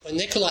When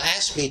Nicola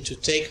asked me to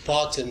take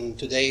part in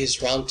today's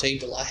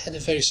roundtable, I had a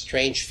very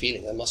strange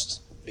feeling. I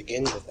must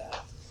begin with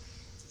that.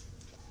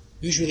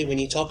 Usually when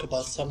you talk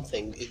about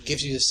something, it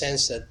gives you the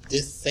sense that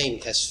this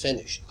thing has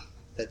finished,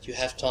 that you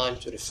have time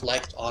to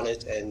reflect on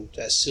it and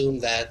assume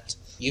that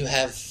you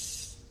have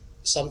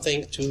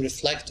something to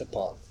reflect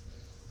upon.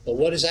 But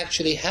what is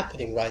actually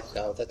happening right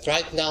now, that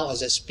right now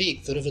as I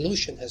speak, the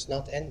revolution has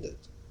not ended.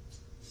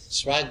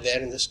 It's right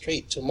there in the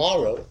street.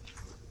 Tomorrow,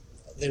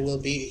 there will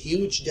be a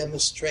huge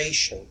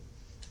demonstration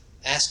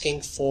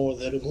asking for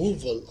the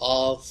removal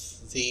of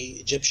the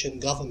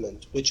Egyptian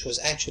government, which was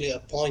actually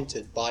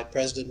appointed by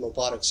President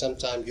Mubarak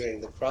sometime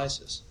during the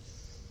crisis.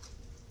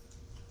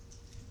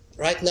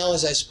 Right now,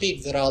 as I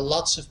speak, there are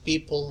lots of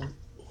people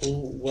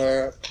who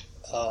were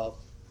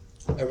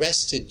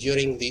arrested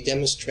during the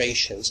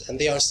demonstrations, and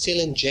they are still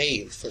in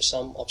jail for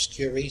some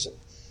obscure reason.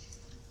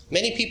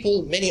 Many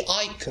people, many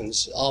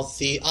icons of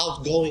the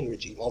outgoing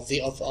regime, of the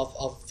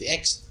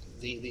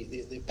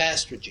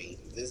past regime,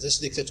 this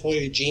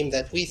dictatorial regime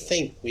that we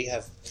think we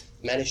have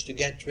managed to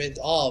get rid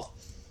of,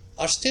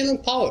 are still in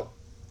power.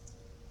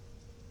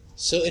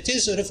 So it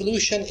is a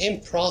revolution in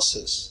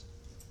process.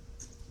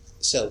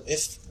 So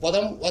if what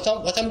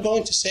I'm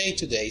going to say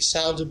today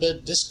sounds a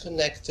bit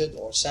disconnected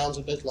or sounds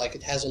a bit like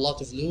it has a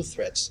lot of loose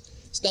threads,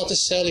 it's not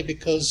necessarily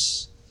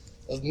because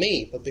of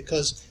me, but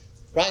because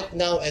right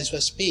now as I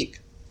speak,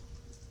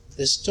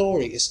 the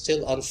story is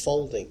still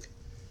unfolding.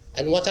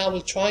 And what I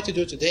will try to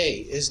do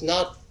today is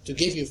not to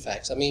give you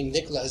facts. I mean,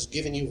 Nicola has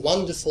given you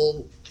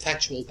wonderful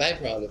factual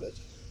background of it,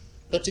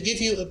 but to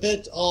give you a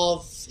bit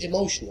of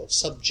emotional,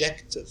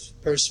 subjective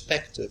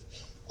perspective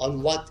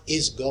on what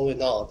is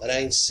going on. And I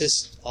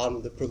insist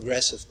on the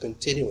progressive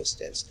continuous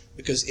tense,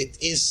 because it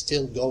is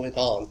still going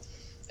on.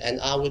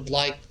 And I would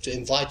like to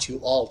invite you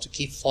all to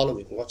keep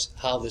following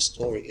how this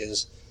story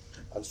is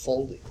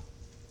unfolding.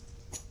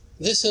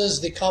 This is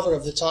the cover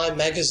of the Time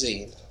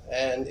magazine,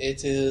 and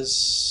it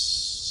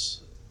is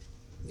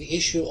the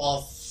issue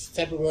of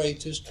February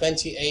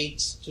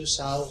 28,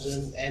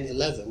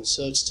 2011,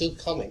 so it's still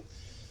coming.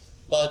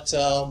 But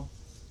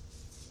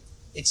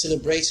it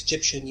celebrates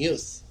Egyptian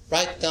youth.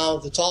 Right now,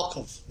 the talk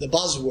of the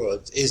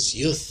buzzword is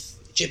youth,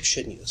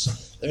 Egyptian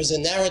youth. There is a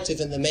narrative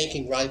in the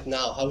making right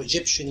now how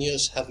Egyptian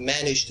youth have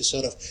managed to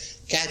sort of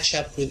catch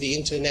up with the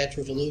internet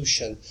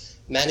revolution,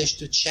 managed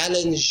to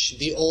challenge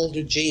the old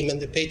regime and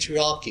the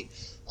patriarchy.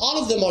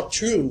 All of them are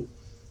true,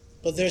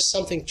 but there's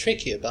something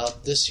tricky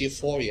about this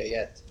euphoria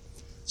yet.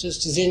 So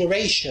it's the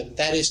generation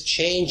that is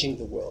changing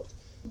the world.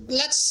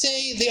 Let's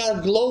say they are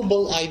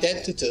global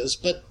identities,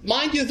 but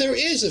mind you, there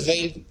is a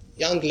very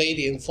young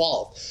lady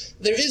involved.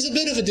 There is a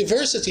bit of a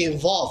diversity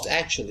involved,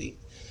 actually.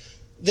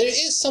 There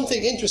is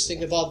something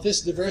interesting about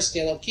this diversity,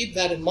 and I'll keep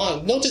that in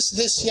mind. Notice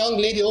this young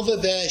lady over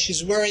there,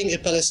 she's wearing a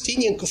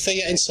Palestinian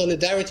kufiya in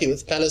solidarity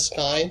with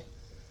Palestine.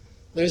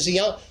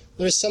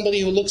 There's somebody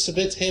who looks a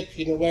bit hip,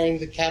 wearing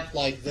the cap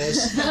like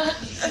this.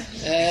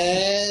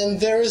 And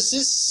there is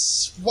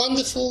this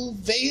wonderful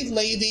veiled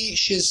lady.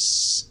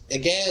 She's,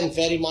 again,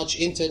 very much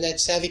internet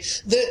savvy.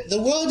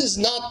 The world is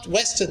not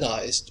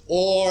westernized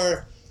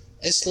or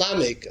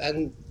Islamic,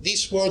 and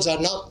these words are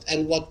not,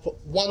 and what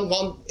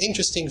one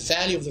interesting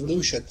value of the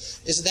revolution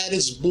is that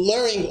it's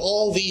blurring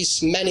all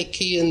these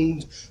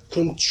Manichaean,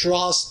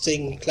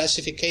 contrasting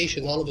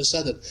classification all of a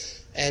sudden.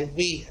 And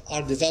we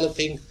are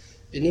developing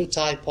a new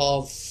type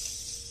of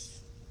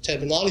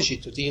terminology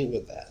to deal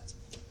with that.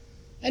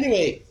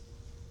 Anyway,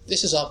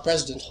 this is our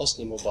President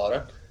Hosni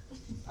Mubarak.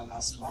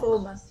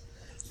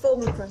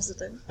 Former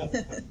president.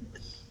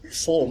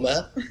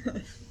 Former.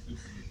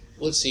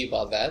 We'll see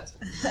about that.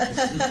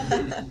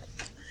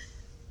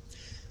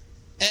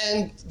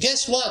 And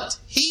guess what?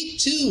 He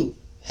too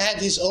had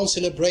his own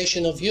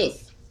celebration of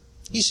youth.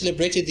 He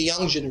celebrated the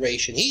young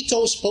generation. He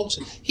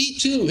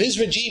too, his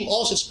regime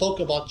also spoke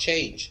about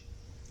change.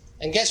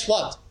 And guess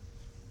what?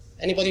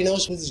 Anybody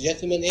knows who this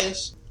gentleman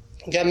is?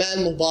 Gamal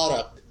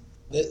Mubarak,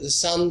 the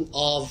son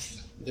of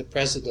the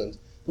president,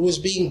 who was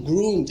being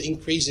groomed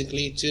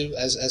increasingly to,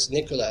 as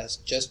Nicola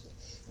just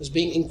was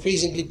being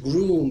increasingly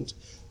groomed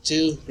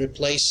to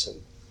replace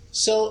him.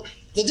 So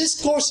the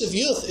discourse of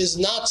youth is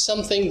not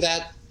something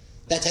that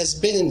has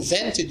been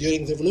invented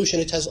during the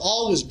revolution. It has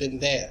always been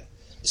there.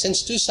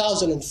 Since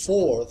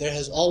 2004, there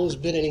has always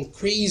been an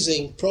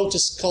increasing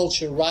protest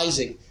culture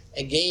rising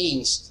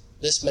against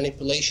this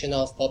manipulation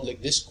of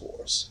public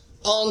discourse.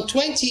 On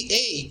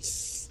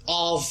 28th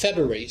of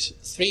February,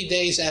 3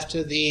 days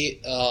after the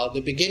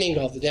beginning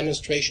of the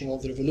demonstration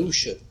of the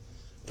revolution,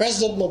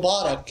 President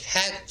Mubarak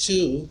had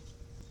to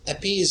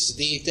appease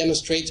the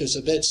demonstrators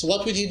a bit. So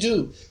what would he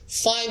do?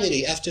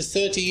 Finally, after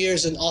 30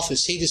 years in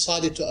office, he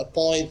decided to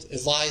appoint a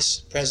vice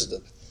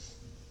president.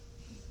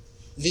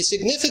 The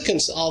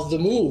significance of the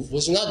move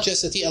was not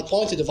just that he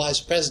appointed a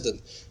vice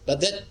president, but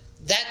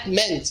that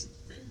meant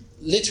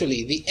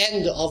literally the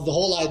end of the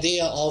whole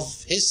idea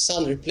of his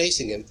son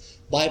replacing him.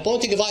 By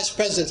appointing a vice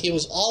president, he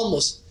was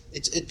almost,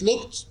 it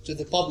looked to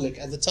the public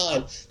at the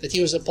time that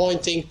he was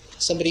appointing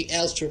somebody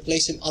else to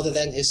replace him other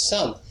than his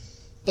son.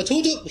 But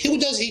who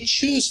does he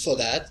choose for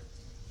that?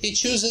 he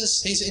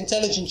chooses his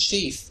intelligence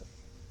chief,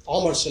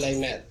 Omar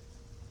Suleiman.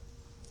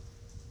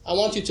 I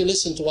want you to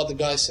listen to what the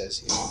guy says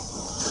here.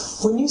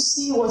 When you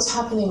see what's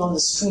happening on the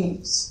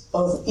streets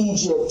of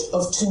Egypt,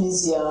 of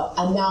Tunisia,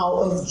 and now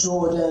of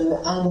Jordan,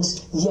 and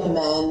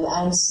Yemen,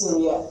 and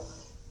Syria,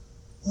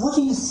 what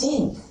do you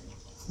think?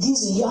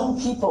 These are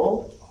young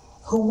people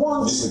who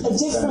want a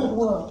different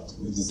world.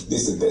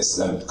 This is the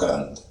Islamic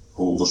current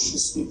who push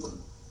these people.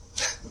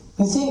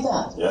 You think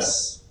that?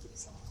 Yes.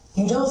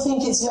 You don't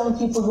think it's young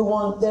people who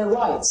want their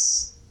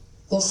rights,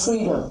 their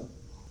freedom?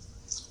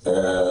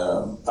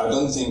 I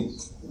don't think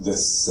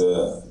this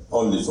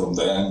only from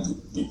the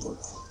young people.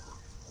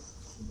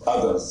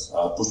 Others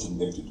are pushing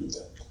them to do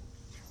that.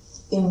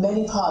 In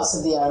many parts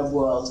of the Arab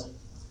world,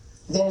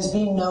 there's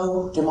been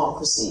no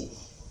democracy.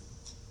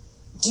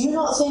 Do you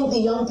not think the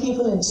young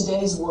people in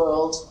today's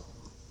world,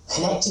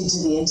 connected to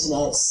the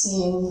internet,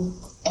 seeing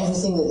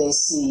everything that they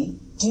see,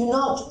 do you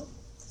not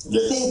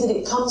think that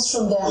it comes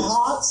from their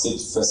hearts?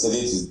 It's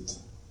facilitated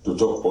to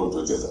talk all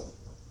together.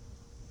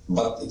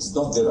 But it's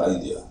not their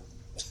idea.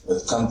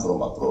 It comes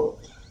from abroad.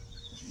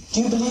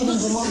 Do you believe in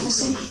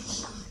democracy?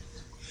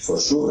 For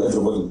sure,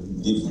 everybody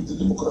believes in the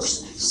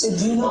democracy. So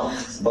do you not?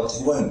 But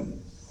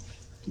when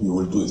you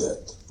will do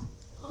that?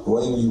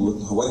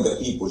 When the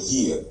people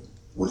here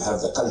will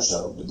have the culture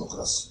of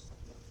democracy?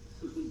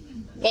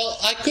 Well,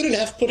 I couldn't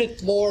have put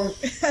it more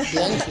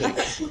bluntly.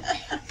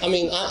 I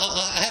mean,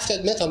 I have to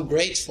admit I'm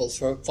grateful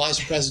for Vice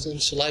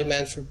President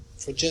Suleiman for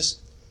just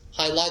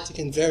highlighting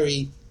in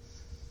very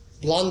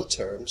blunt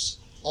terms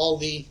all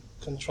the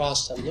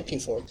contrast I'm looking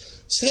for.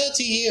 It's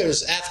 30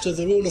 years after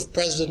the rule of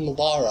President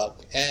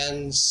Mubarak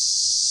and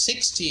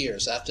 60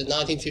 years after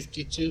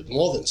 1952,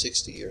 more than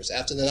 60 years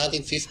after the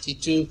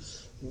 1952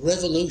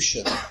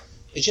 revolution,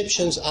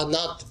 Egyptians are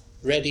not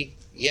ready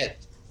yet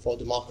for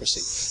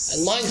democracy.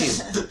 And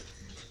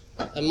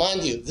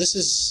mind you, this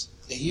is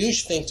a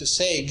huge thing to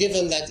say,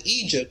 given that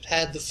Egypt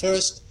had the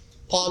first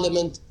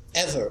parliament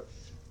ever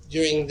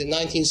during the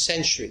 19th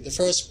century, the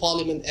first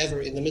parliament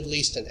ever in the Middle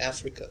East and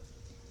Africa.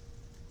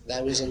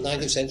 That was in the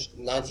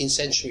 19th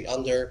century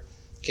under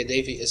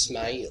Khedive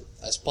Ismail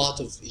as part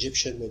of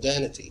Egyptian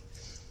modernity.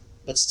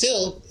 But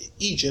still,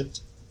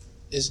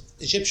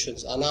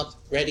 Egyptians are not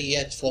ready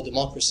yet for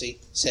democracy,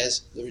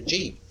 says the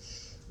regime.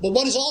 But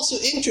what is also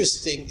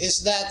interesting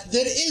is that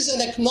there is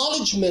an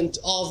acknowledgement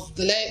of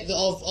that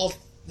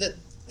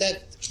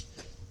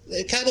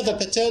kind of a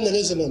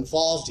paternalism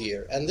involved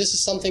here. And this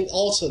is something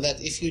also that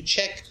if you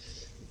check,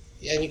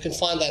 and you can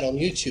find that on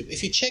YouTube,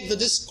 if you check the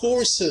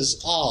discourses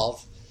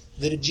of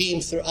the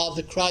regime throughout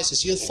the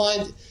crisis, you'll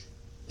find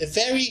a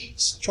very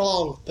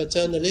strong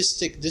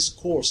paternalistic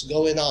discourse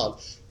going on.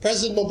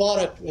 President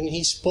Mubarak, when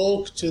he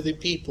spoke to the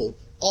people,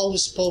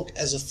 always spoke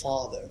as a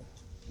father,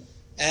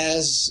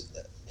 as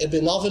a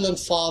benevolent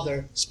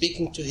father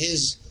speaking to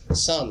his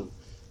son,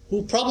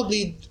 who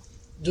probably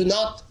do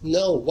not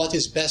know what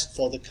is best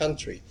for the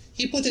country.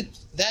 He put it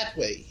that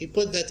way. He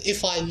put that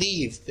if I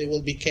leave, there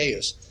will be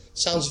chaos.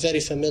 Sounds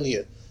very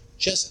familiar.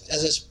 Just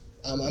as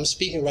I'm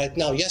speaking right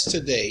now,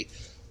 yesterday,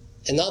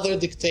 another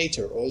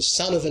dictator, or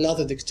son of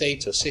another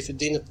dictator, Saif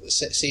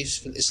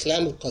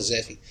al-Islam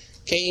al-Qaddafi,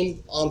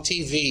 came on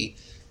TV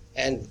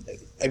and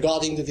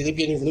regarding the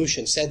Libyan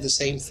revolution said the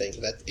same thing,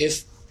 that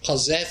if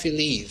Qaddafi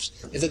leaves,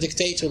 if the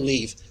dictator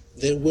leaves,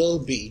 there will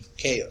be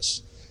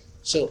chaos.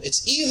 So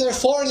it's either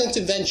foreign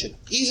intervention,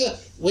 either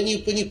when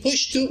you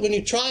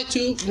try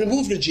to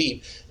remove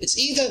regime, it's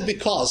either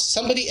because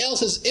somebody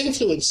else is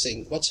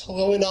influencing what's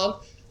going on.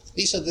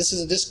 This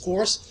is a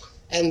discourse,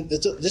 and the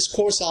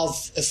discourse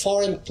of a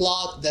foreign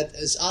plot that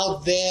is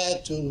out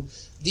there to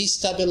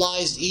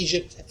destabilize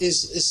Egypt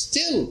is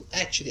still,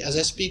 actually, as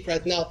I speak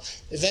right now,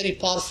 a very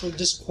powerful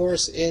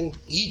discourse in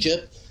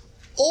Egypt.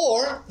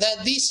 Or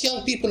that these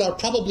young people are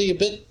probably a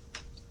bit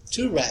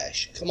too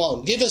rash. Come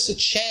on, give us a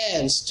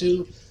chance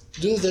to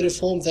do the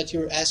reform that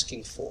you're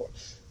asking for.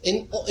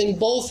 In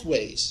both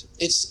ways,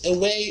 it's a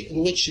way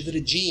in which the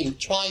regime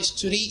tries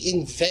to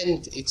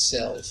reinvent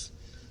itself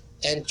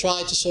and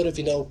try to sort of,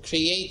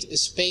 create a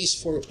space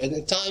for and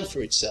a time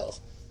for itself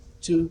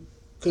to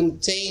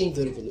contain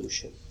the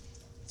revolution.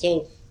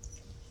 So,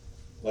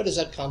 where does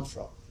that come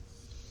from?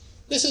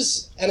 This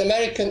is an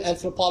American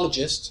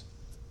anthropologist.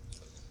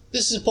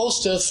 This is a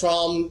poster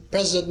from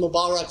President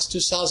Mubarak's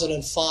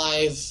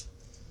 2005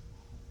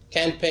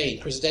 campaign,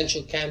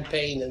 presidential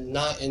campaign in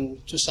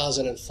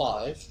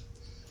 2005.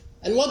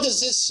 And what does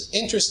this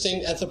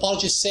interesting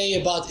anthropologist say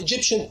about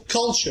Egyptian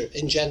culture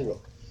in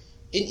general?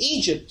 In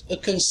Egypt, a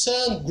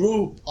concerned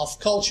group of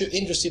culture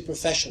industry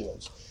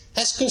professionals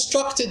has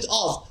constructed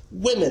of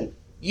women,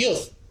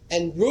 youth,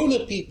 and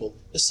ruler people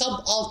a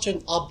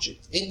subaltern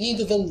object in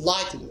need of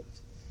enlightenment.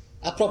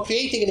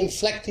 Appropriating and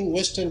inflecting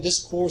Western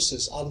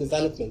discourses on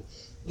development,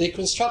 they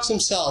construct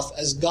themselves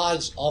as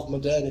guides of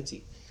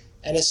modernity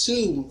and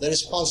assume the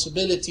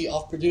responsibility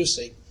of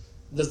producing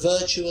the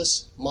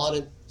virtuous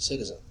modern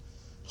citizen.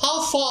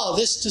 How far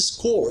this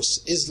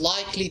discourse is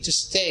likely to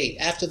stay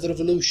after the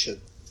revolution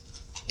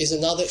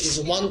is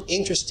one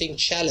interesting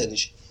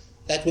challenge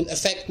that will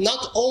affect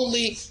not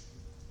only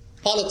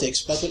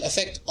politics, but will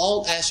affect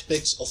all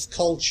aspects of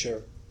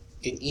culture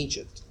in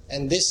Egypt.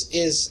 And this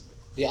is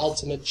the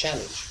ultimate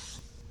challenge.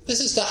 This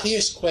is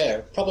Tahrir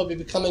Square, probably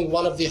becoming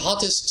one of the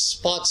hottest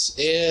spots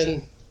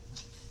in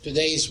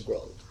today's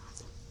world.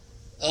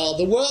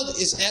 The word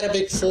is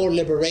Arabic for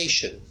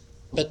liberation,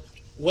 but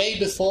way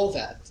before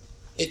that,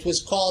 it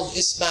was called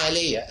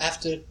Ismailiyya,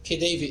 after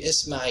Khedive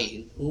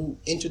Ismail, who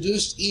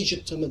introduced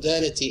Egypt to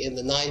modernity in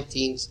the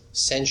 19th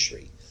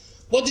century.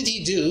 What did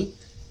he do?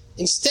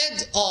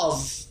 Instead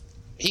of,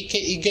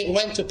 he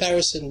went to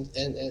Paris and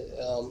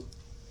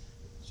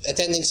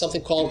attending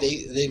something called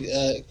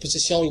the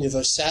Exposition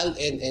Universelle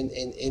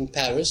in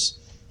Paris,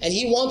 and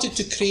he wanted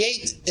to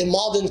create a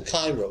modern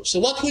Cairo. So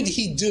what would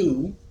he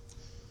do?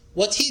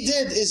 What he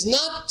did is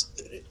not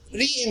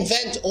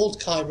reinvent old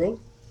Cairo,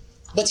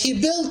 but he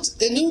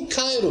built a new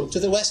Cairo to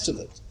the west of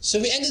it. So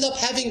we ended up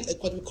having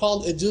what we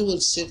call a dual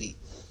city.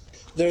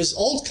 There is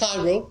old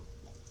Cairo,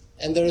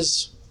 and there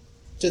is,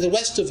 to the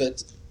west of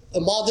it, a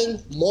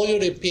modern, more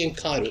European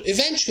Cairo.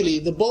 Eventually,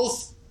 the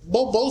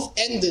both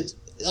ended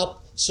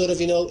up sort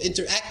of,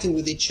 interacting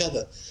with each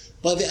other.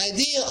 But the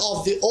idea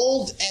of the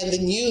old and the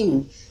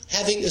new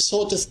having a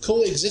sort of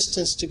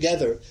coexistence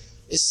together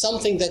is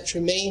something that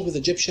remained with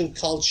Egyptian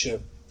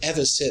culture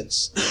ever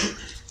since.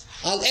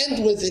 I'll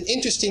end with an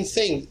interesting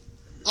thing.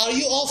 Are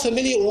you all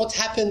familiar with what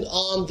happened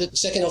on the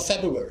 2nd of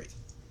February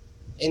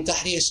in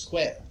Tahrir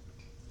Square?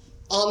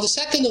 On the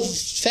 2nd of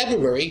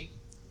February,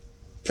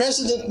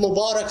 President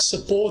Mubarak's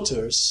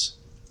supporters,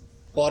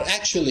 or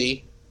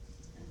actually,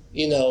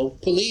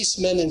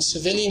 policemen in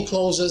civilian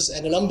clothes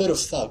and a number of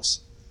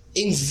thugs,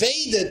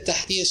 invaded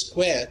Tahrir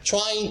Square,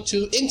 trying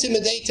to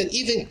intimidate and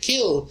even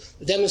kill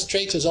the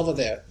demonstrators over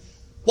there.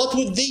 What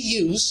would they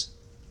use?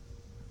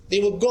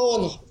 They would go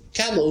on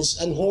camels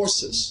and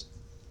horses,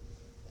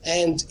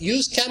 and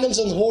use camels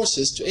and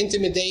horses to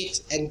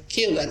intimidate and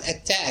kill and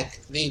attack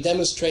the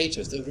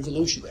demonstrators, the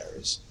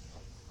revolutionaries.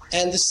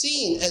 And the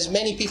scene, as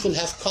many people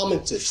have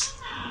commented,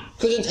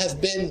 couldn't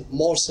have been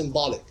more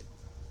symbolic.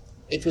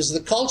 It was the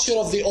culture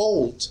of the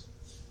old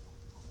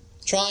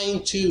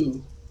trying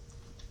to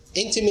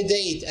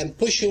intimidate and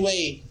push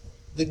away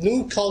the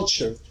new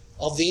culture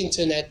of the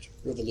internet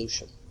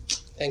revolution.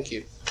 Thank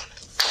you.